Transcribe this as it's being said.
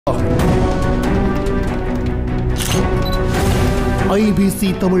IBC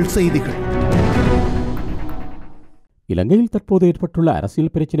Tamil செய்திகள். இலங்கையில் தற்போது ஏற்பட்டுள்ள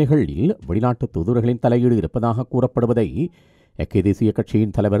அரசியல் பிரச்சினைகளில் வெளிநாட்டு தூதுவர்களின் தலையீடு இருப்பதாக கூறப்படுவதை ஐக்கிய தேசிய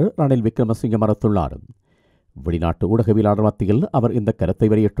கட்சியின் தலைவர் ரணில் விக்ரமசிங்க மறுத்துள்ளார். வெளிநாட்டு ஊடகவியலாளர் மத்தியில் அவர் இந்த கருத்தை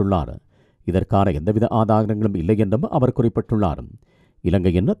வெளியிட்டுள்ளார். இதற்கான எந்தவித ஆதாரங்களும் இல்லை என்றும் அவர் குறிப்பிட்டுள்ளார்.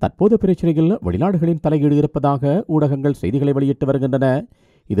 இலங்கையின் தற்போது பிரச்சினையில் வெளிநாடுகளின் தலையீடு இருப்பதாக ஊடகங்கள் செய்திகளை வெளியிட்டு வருகின்றன.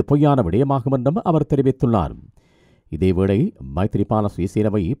 இது பொய்யான விடயமாகும் என்றும் அவர் தெரிவித்துள்ளார். இதேவேளை மைத்ரிபால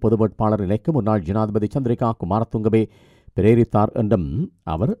சிறிசேனவை பொது வேட்பாளர் நிலைக்கு முன்னாள் ஜனாதிபதி சந்திரிகா குமாரதுங்கவே பிரேரித்தார் என்றும்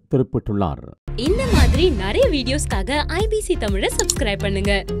அவர் குறிப்பிட்டுள்ளார். இந்த மாதிரி நிறைய வீடியோஸ்க்காக ஐபிசி தமிழை சப்ஸ்கிரைப்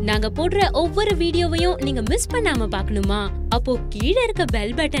பண்ணுங்க. நாங்க போடுற ஒவ்வொரு வீடியோவையும் நீங்க மிஸ் பண்ணாம பார்க்கணுமா? அப்போ கீழே இருக்க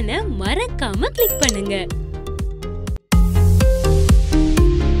பெல் பட்டனை மறக்காம கிளிக் பண்ணுங்க.